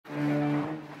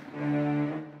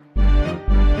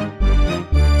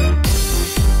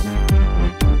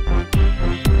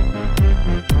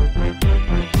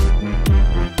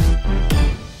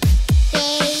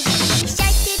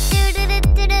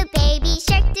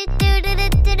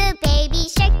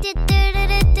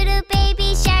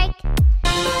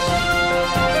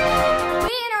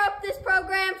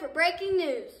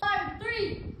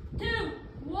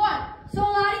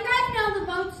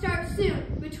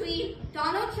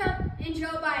and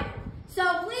Joe Biden. So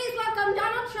please welcome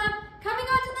Donald Trump coming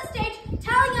onto the stage,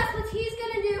 telling us what he's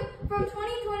going to do from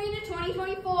 2020 to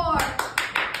 2024.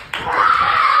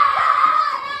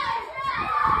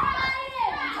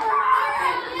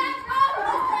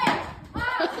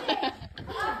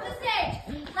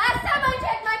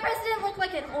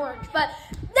 Orange, but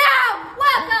now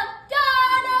welcome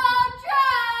Donald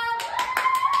Trump!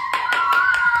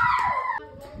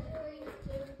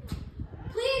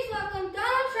 Please welcome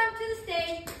Donald Trump to the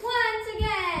stage once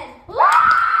again.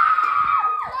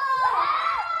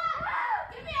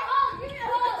 Give me a hold, give me a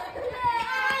hold.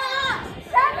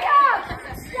 Set me up,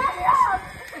 set me up.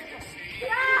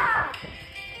 Yeah.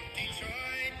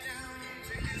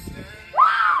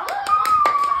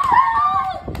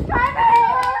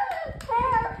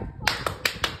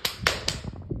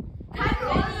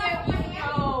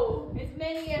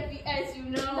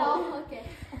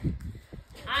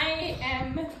 I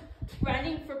am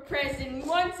running for president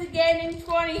once again in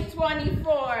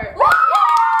 2024.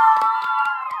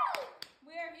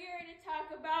 We are here to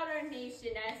talk about our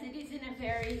nation as it is in a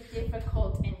very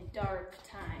difficult and dark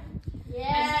time.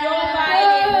 As Joe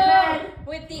Biden,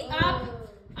 with the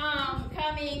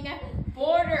upcoming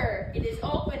border, it is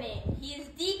opening. He is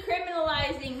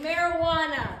decriminalizing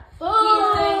marijuana. He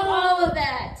is doing all of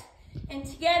that. And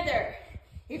together,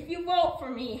 if you vote for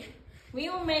me, we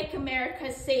will make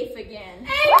America safe again. We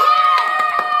will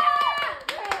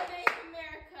make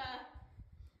America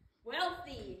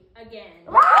wealthy again.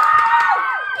 USA!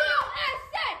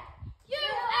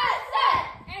 USA!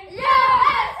 And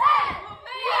USA! We'll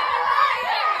make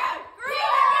America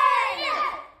great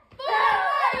again! 4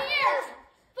 more years!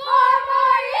 4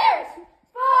 more years!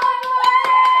 4 more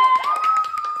years!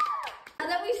 Now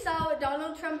that we saw what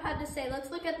Donald Trump had to say, let's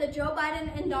look at the Joe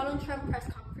Biden and Donald Trump press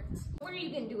conference. What are you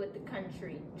going to do with the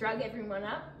country? Drug everyone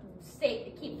up?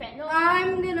 Keep fentanyl?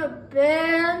 I'm going to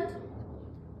ban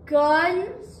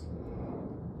guns,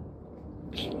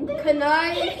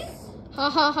 knives, Ha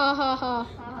ha ha ha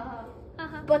ha.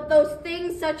 but those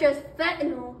things such as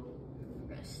fentanyl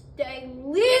are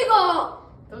staying legal.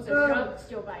 Those are drugs,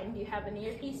 Joe Biden. Do you have an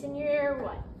earpiece in your ear or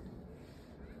what?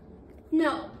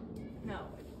 No. No.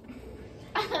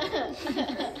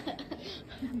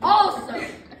 Also,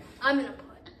 I'm going to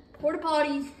put porta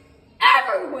potties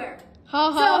everywhere.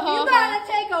 Ha So ha if you ha. gotta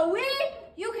take a wee,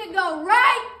 you can go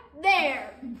right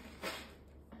there.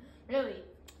 Really?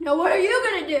 Now what are you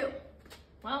gonna do?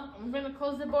 Well, I'm going to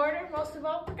close the border. Most of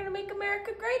all, we're going to make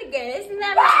America great again. Isn't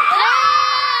that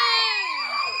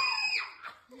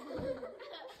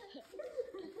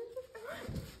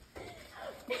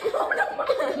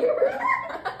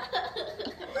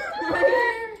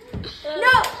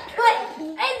No, but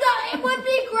it would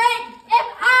be great if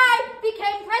I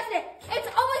became president. It's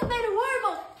always been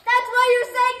horrible. That's why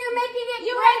you're saying you're making it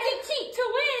You great. have to cheat to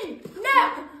win. No,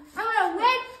 I'm gonna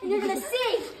win and you're gonna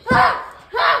see. Am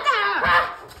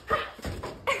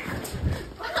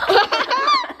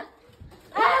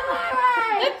I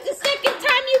right? That's the second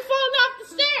time you've fallen off the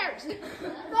stairs.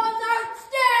 Those are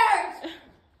stairs.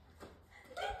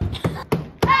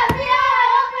 FBI,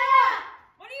 open up.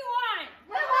 What do you want?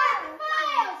 We want the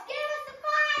files. Give us the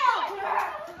files.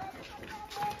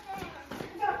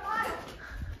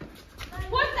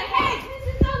 What the heck? This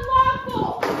is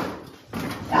unlawful.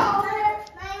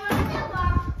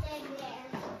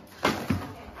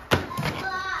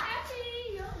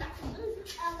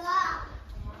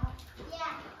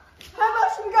 How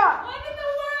much we got? What in the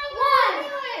world One, are you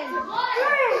doing?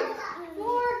 3,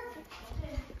 4.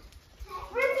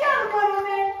 Where's the other one,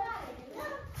 man?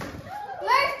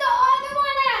 Where's the other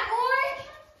one at, Orange?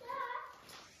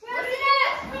 Where's it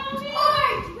at?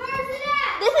 Orange, where's it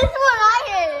at? This is what I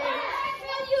heard. I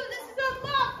tell you, this is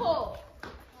unlawful.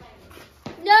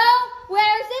 No,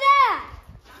 where's it at?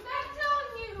 I'm not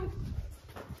telling you.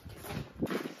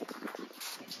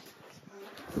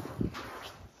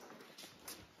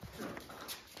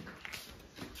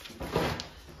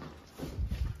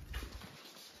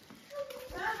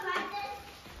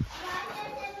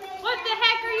 What the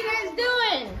heck are you guys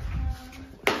doing?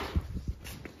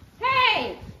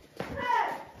 Hey!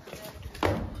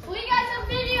 We got some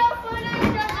video footage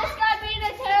of this guy being a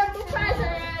terrible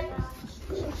president.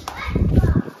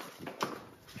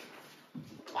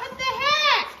 What the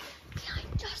heck?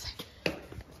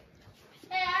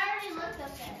 Hey, I already looked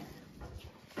up there.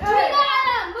 Move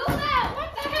out! Move out! What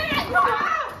the heck?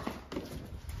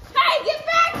 Hey, get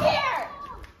back here!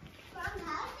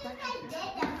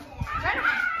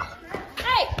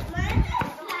 Hey!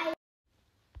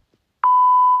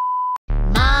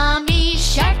 Mommy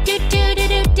shark do do do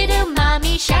do do do.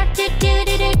 Mommy shark do do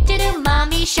do do do do.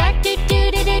 Mommy shark do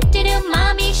do do do do do.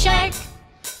 Mommy shark.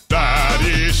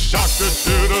 Daddy shark,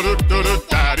 do do do do do.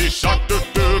 Daddy shark, do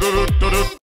do do do do.